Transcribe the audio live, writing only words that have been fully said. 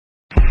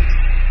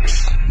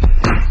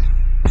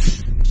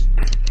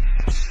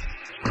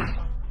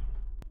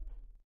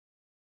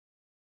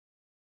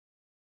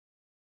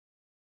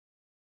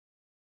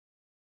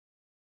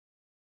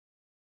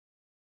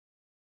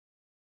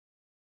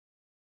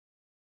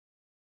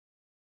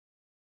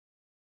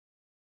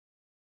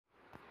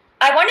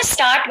I want to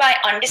start by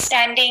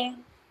understanding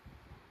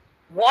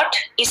what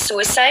is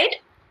suicide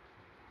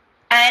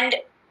and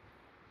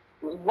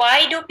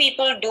why do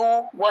people do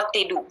what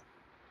they do?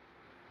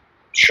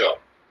 Sure.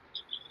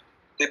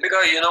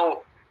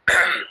 Deepika,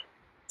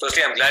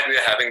 firstly, I'm glad we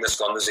are having this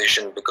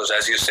conversation because,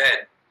 as you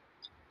said,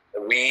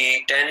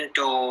 we tend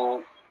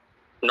to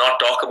not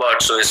talk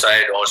about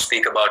suicide or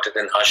speak about it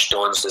in hushed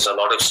tones. There's a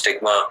lot of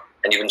stigma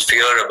and even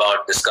fear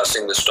about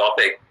discussing this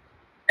topic.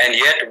 And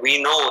yet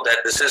we know that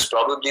this is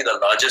probably the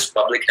largest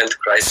public health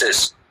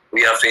crisis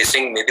we are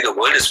facing. Maybe the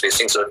world is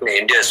facing, certainly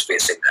India is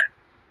facing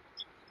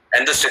that.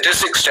 And the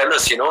statistics tell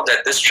us,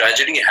 that this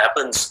tragedy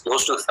happens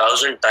close to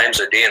 1,000 times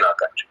a day in our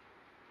country.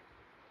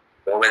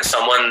 When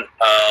someone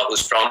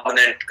who's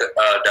prominent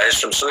dies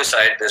from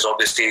suicide, there's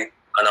obviously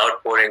an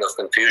outpouring of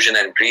confusion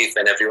and grief,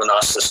 and everyone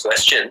asks this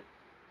question.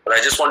 But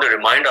I just want to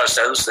remind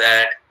ourselves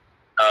that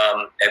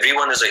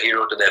everyone is a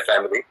hero to their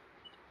family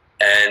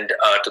and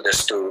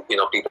to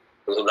people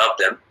who love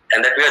them,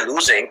 and that we are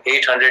losing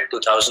 800 to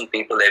 1,000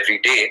 people every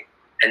day,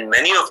 and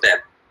many of them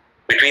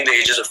between the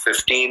ages of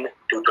 15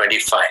 to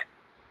 25.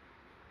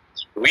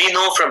 We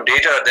know from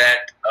data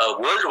that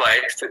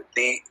worldwide,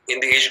 in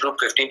the age group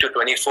 15 to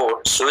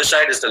 24,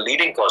 suicide is the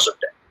leading cause of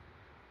death.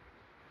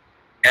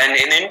 And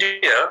in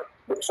India,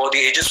 for the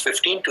ages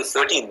 15 to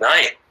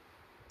 39,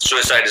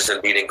 suicide is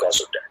the leading cause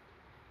of death.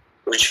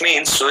 Which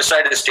means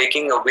suicide is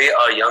taking away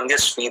our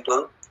youngest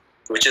people,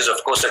 which is,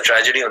 of course, a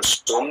tragedy on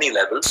so many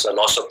levels, a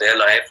loss of their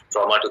life,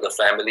 trauma to the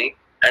family,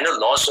 and a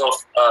loss of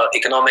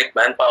economic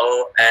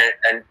manpower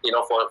and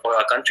for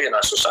our country and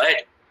our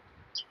society.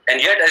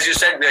 And yet, as you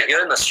said, we are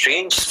here in a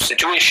strange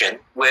situation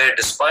where,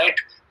 despite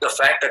the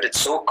fact that it's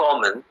so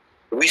common,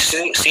 we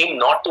seem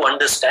not to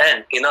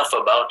understand enough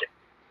about it.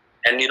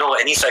 And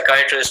any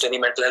psychiatrist, any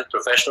mental health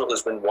professional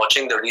who's been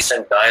watching the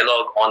recent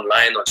dialogue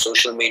online, on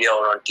social media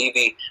or on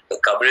TV, the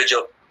coverage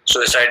of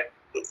suicide,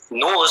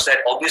 knows that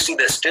obviously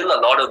there's still a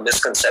lot of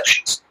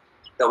misconceptions.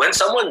 Now, when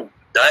someone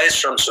dies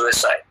from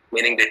suicide,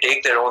 meaning they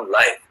take their own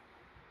life,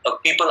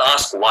 people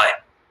ask why.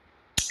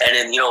 And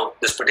in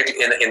this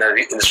particular in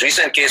this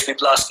recent case,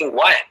 people asking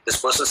why. This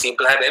person seemed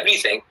to have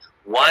everything.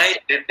 Why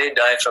did they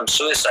die from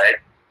suicide?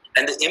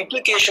 And the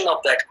implication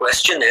of that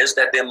question is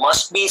that there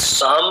must be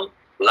some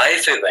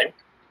life event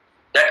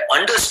that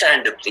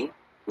understandably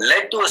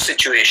led to a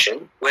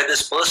situation where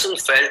this person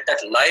felt that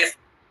life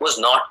was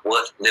not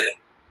worth living.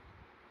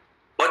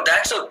 But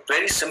that's a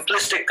very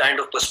simplistic kind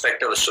of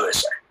perspective of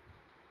suicide.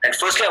 And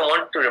firstly, I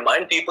want to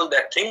remind people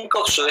that think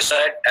of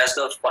suicide as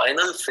the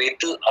final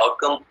fatal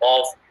outcome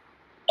of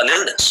an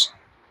illness.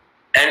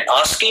 And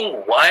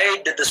asking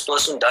why did this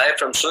person die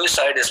from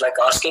suicide is like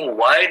asking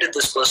why did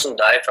this person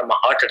die from a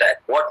heart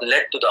attack? What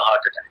led to the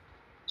heart attack?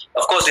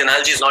 Of course, the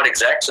analogy is not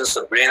exact since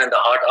the brain and the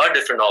heart are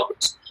different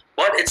organs.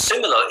 But it's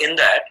similar in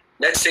that,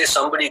 let's say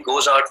somebody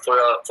goes out for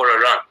a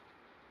run.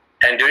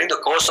 And during the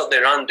course of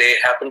their run, they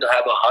happen to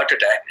have a heart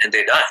attack and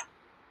they die.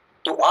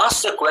 To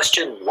ask the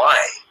question why,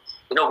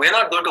 we're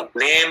not going to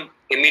blame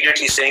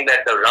immediately saying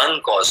that the run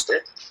caused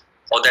it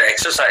or the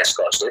exercise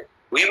caused it.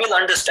 We will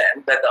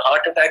understand that the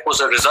heart attack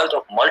was a result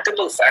of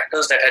multiple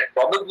factors that had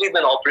probably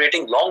been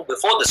operating long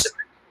before this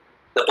event.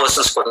 The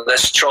person's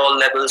cholesterol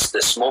levels,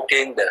 their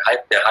smoking, their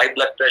high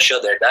blood pressure,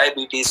 their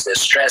diabetes, their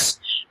stress.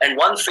 And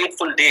one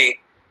fateful day,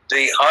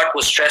 the heart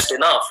was stressed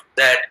enough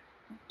that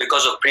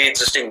because of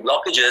pre-existing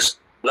blockages,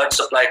 blood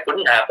supply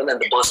couldn't happen and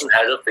the person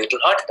had a fatal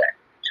heart attack.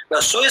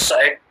 Now,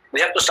 suicide,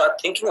 we have to start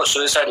thinking of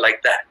suicide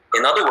like that.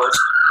 In other words,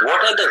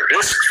 what are the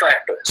risk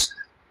factors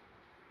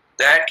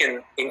that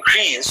can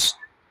increase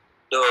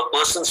the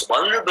person's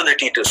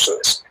vulnerability to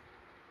suicide?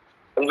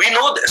 And we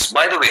know this.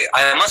 By the way,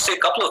 I must say a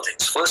couple of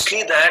things.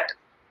 Firstly, that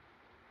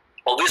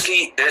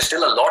obviously there's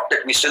still a lot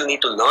that we still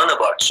need to learn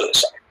about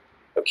suicide.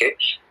 Okay,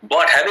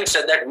 but having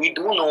said that, we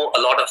do know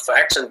a lot of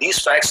facts, and these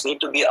facts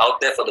need to be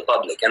out there for the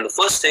public. And the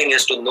first thing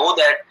is to know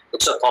that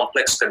it's a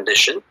complex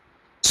condition.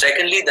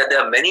 Secondly, that there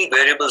are many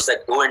variables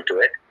that go into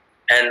it,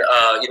 and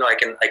I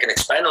can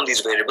expand on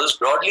these variables.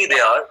 Broadly, they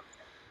are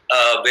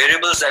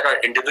variables that are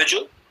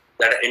individual,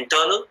 that are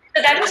internal,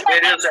 so that was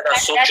variables that are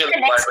social. That's the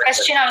next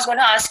question I was going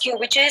to ask you,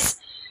 which is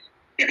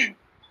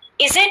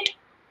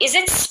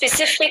it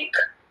specific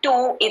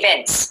to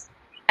events?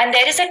 And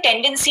there is a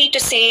tendency to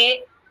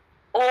say,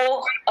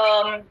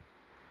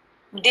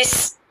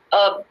 this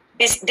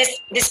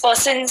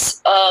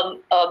person's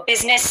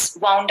business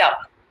wound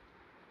up,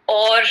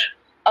 or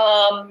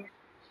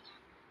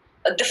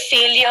the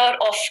failure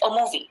of a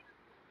movie,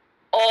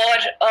 or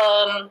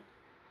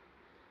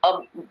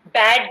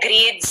bad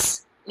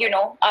grades,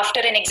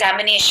 after an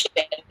examination.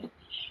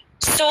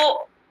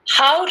 So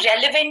how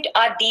relevant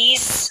are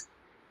these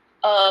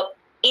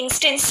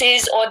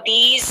instances or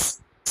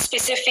these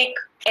specific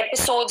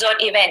episodes or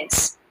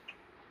events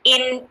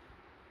in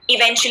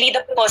eventually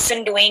the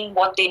person doing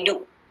what they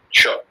do?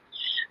 Sure.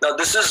 Now,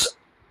 this is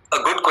a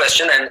good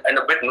question and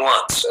a bit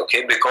nuanced,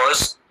 okay,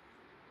 because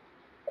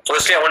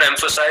firstly, I want to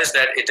emphasize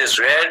that it is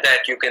rare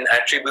that you can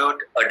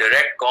attribute a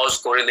direct cause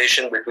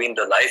correlation between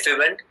the life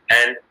event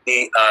and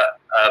the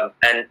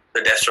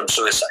death from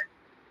suicide.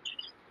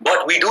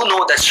 But we do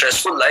know that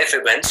stressful life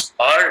events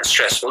are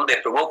stressful. They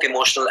provoke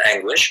emotional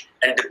anguish.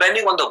 And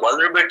depending on the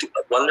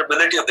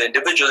vulnerability of the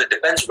individual, it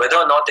depends whether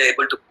or not they're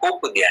able to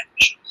cope with the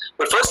anguish.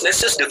 But first,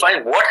 let's just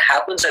define what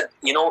happens at,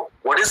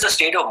 what is the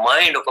state of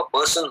mind of a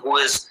person who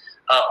is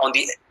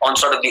on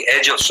sort of the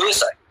edge of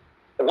suicide.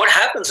 What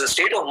happens, the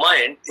state of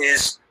mind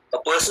is a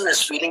person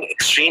is feeling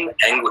extreme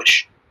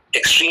anguish,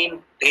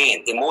 extreme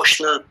pain,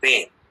 emotional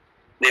pain.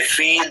 They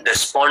feel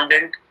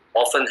despondent,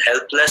 often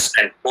helpless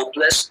and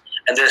hopeless.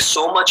 And there's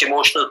so much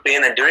emotional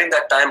pain, and during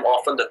that time,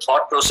 often the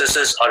thought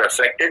processes are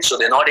affected, so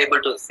they're not able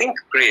to think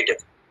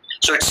creatively.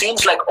 So it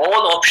seems like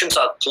all options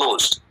are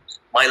closed.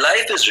 My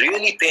life is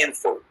really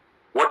painful.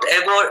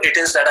 Whatever it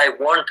is that I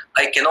want,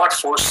 I cannot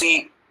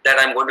foresee that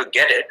I'm going to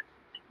get it.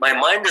 My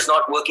mind is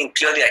not working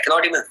clearly. I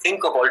cannot even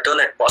think of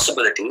alternate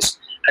possibilities.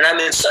 And I'm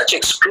in such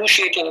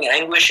excruciating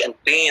anguish and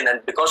pain,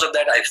 and because of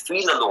that, I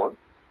feel alone,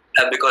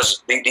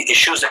 because the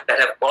issues that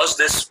have caused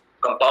this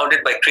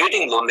compounded by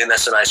creating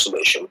loneliness and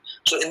isolation.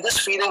 So in this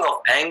feeling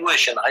of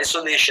anguish and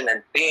isolation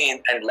and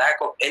pain and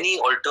lack of any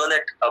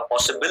alternate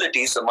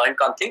possibilities, the mind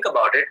can't think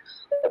about it.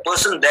 A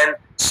person then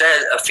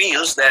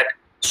feels that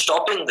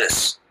stopping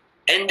this,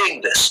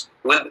 ending this,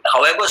 will,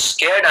 however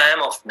scared I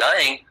am of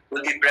dying,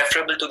 will be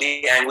preferable to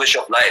the anguish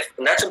of life.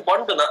 And that's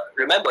important to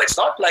remember. It's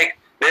not like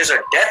there's a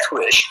death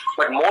wish,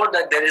 but more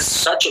that there is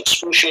such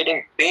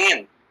excruciating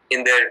pain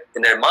in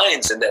their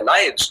minds, in their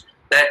lives,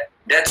 that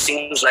death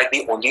seems like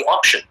the only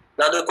option.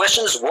 Now, the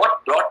question is,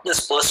 what brought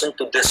this person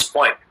to this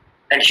point?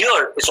 And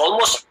here, it's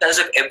almost as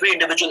if every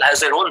individual has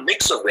their own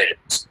mix of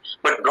variables.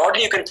 But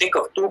broadly, you can think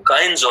of two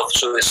kinds of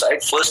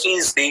suicide. Firstly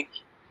is the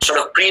sort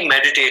of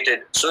premeditated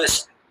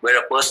suicide, where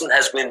a person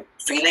has been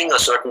feeling a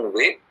certain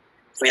way,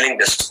 feeling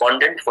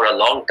despondent for a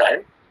long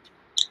time,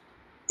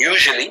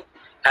 usually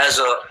has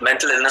a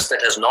mental illness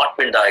that has not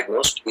been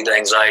diagnosed, either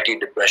anxiety,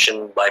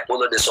 depression,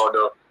 bipolar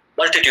disorder,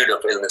 multitude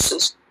of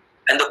illnesses.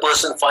 And the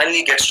person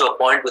finally gets to a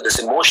point with this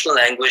emotional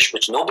anguish,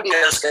 which nobody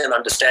else can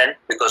understand,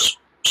 because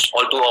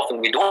all too often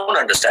we don't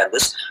understand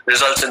this,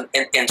 results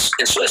in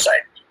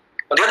suicide.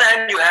 On the other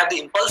hand, you have the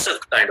impulsive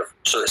kind of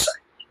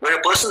suicide, where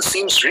a person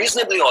seems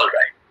reasonably all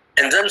right,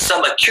 and then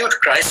some acute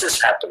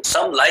crisis happens,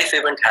 some life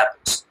event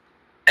happens,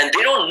 and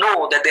they don't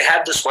know that they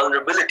have this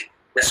vulnerability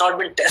that's not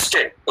been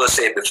tested per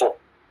se before.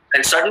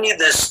 And suddenly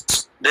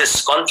this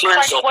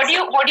confluence of... What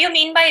do you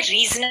mean by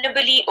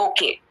reasonably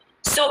okay?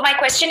 So my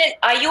question is,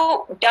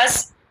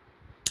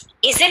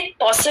 is it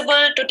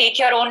possible to take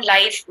your own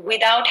life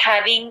without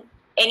having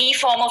any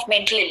form of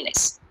mental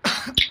illness?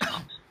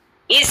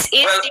 Is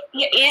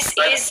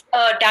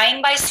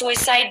dying by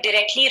suicide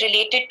directly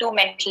related to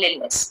mental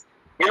illness?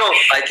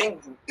 I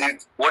think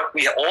what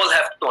we all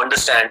have to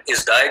understand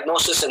is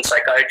diagnosis in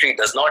psychiatry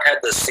does not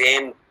have the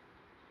same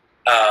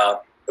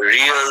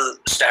real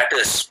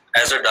status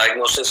as a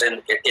diagnosis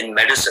in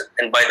medicine.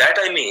 And by that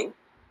I mean,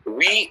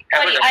 we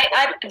have...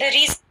 the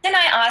reason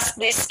I ask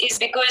this is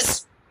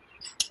because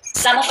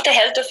some of the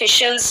health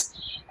officials,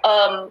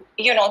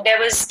 there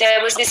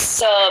was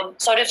this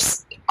sort of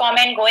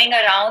comment going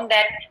around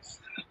that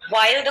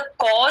while the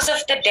cause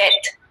of the death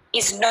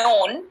is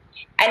known,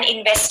 an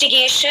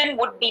investigation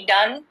would be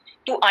done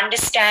to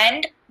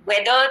understand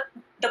whether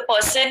the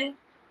person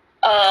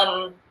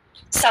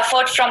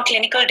suffered from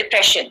clinical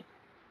depression.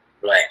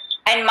 Right.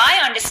 And my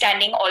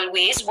understanding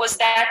always was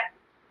that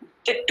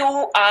the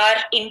two are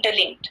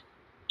interlinked.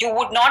 You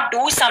would not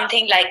do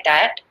something like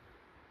that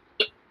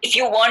if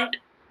you weren't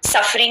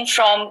suffering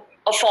from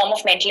a form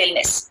of mental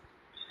illness.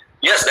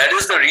 Yes, that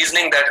is the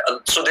reasoning that...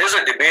 so there's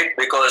a debate,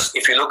 because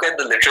if you look at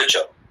the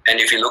literature, and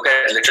if you look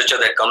at literature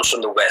that comes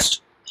from the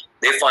West,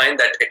 they find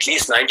that at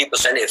least 90%,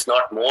 if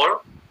not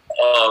more,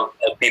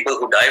 of people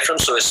who die from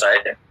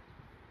suicide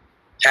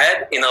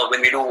had,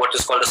 when we do what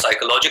is called a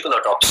psychological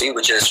autopsy,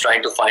 which is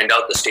trying to find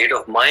out the state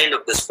of mind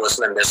of this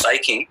person and their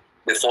psyche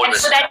before and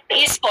this. So that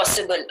is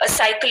possible, a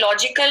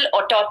psychological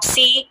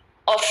autopsy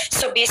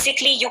so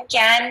basically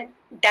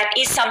that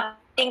is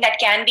something that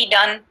can be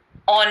done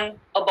on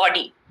a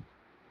body.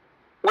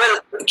 Well,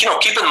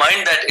 keep in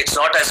mind that it's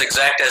not as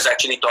exact as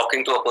actually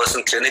talking to a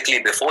person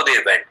clinically before the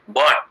event.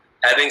 But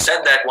having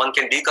said that, one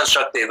can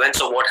deconstruct the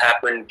events of what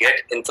happened,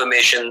 get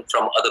information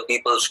from other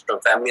people, from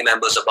family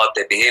members about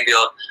their behavior,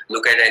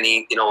 look at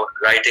any,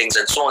 writings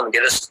and so on,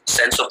 get a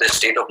sense of their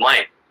state of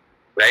mind.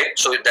 Right?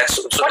 So that's...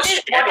 So what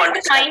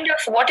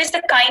is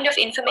the kind of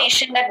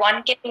information that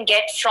one can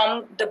get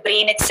from the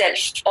brain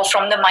itself or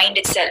from the mind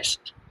itself?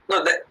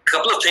 No, a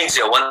couple of things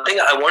here. One thing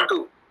I want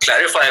to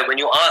clarify, when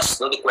you ask,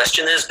 the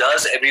question is,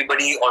 does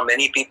everybody or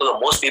many people or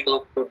most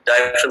people who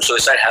die from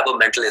suicide have a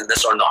mental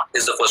illness or not,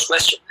 is the first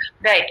question.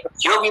 Right.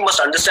 Here we must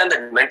understand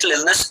that mental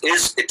illness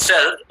is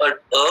itself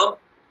a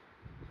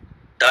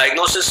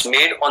diagnosis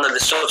made on a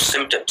list of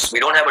symptoms. We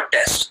don't have a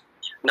test.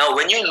 Now,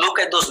 when you look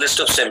at those list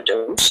of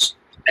symptoms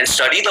and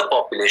study the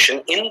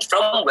population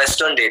from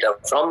Western data,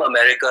 from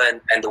America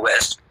and the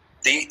West,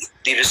 the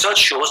research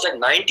shows that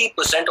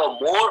 90% or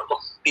more of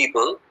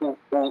people who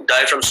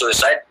die from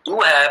suicide do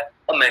have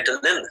a mental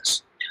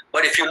illness.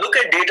 But if you look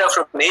at data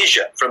from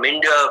Asia, from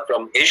India,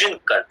 from Asian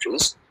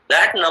countries,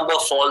 that number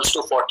falls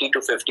to 40 to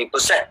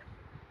 50%,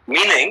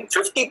 meaning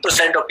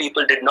 50% of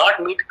people did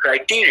not meet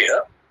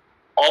criteria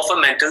of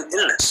a mental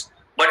illness.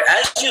 But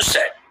as you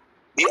said,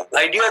 the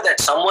idea that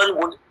someone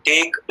would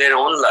take their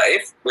own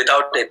life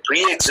without a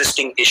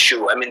pre-existing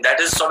issue, I mean, that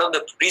is sort of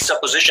the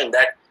presupposition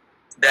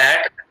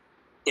that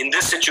in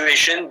this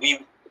situation,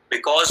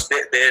 because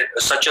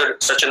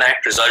such an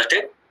act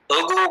resulted,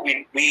 ergo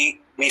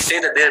we say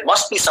that there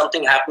must be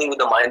something happening with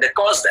the mind that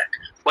caused that.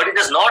 But it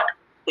is not,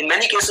 in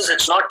many cases,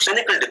 it's not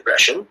clinical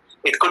depression.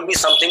 It could be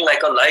something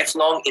like a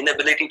lifelong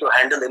inability to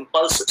handle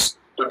impulses,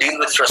 to deal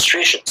with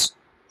frustrations.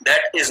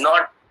 That is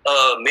not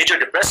a major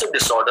depressive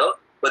disorder,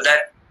 but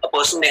that a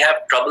person may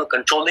have trouble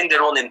controlling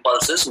their own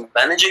impulses,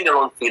 managing their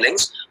own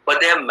feelings, but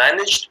they have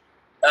managed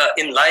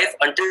in life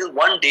until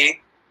one day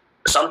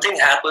something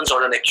happens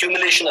or an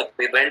accumulation of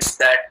events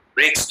that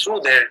breaks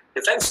through their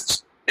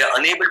defenses. They are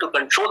unable to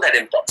control that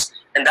impulse.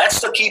 And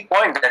that's the key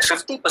point, that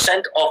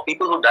 50% of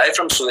people who die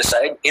from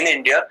suicide in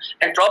India,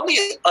 and probably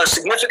a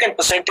significant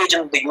percentage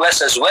in the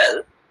US as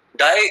well,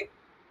 die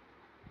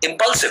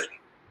impulsively.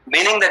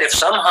 Meaning that if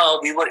somehow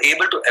we were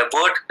able to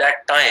avert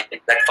that time,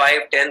 that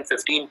 5, 10,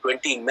 15,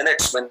 20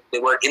 minutes when they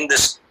were in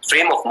this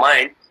frame of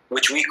mind,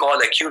 which we call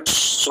acute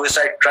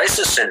suicide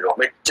crisis syndrome,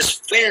 it's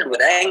just filled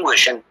with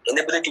anguish and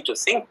inability to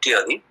think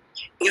clearly.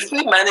 If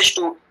we manage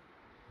to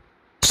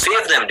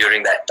save them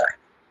during that time,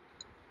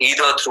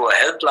 either through a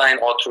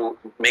helpline or through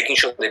making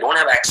sure they don't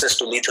have access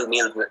to lethal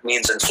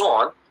means and so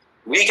on,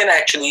 we can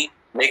actually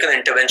make an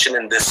intervention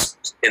in this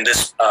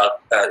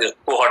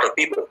cohort of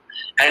people.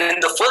 And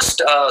in the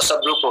first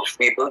subgroup of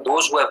people,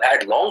 those who have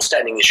had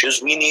long-standing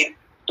issues, we need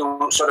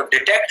to sort of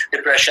detect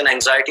depression,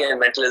 anxiety, and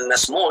mental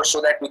illness more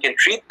so that we can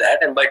treat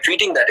that. And by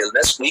treating that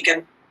illness, we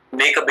can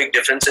make a big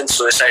difference in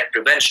suicide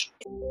prevention.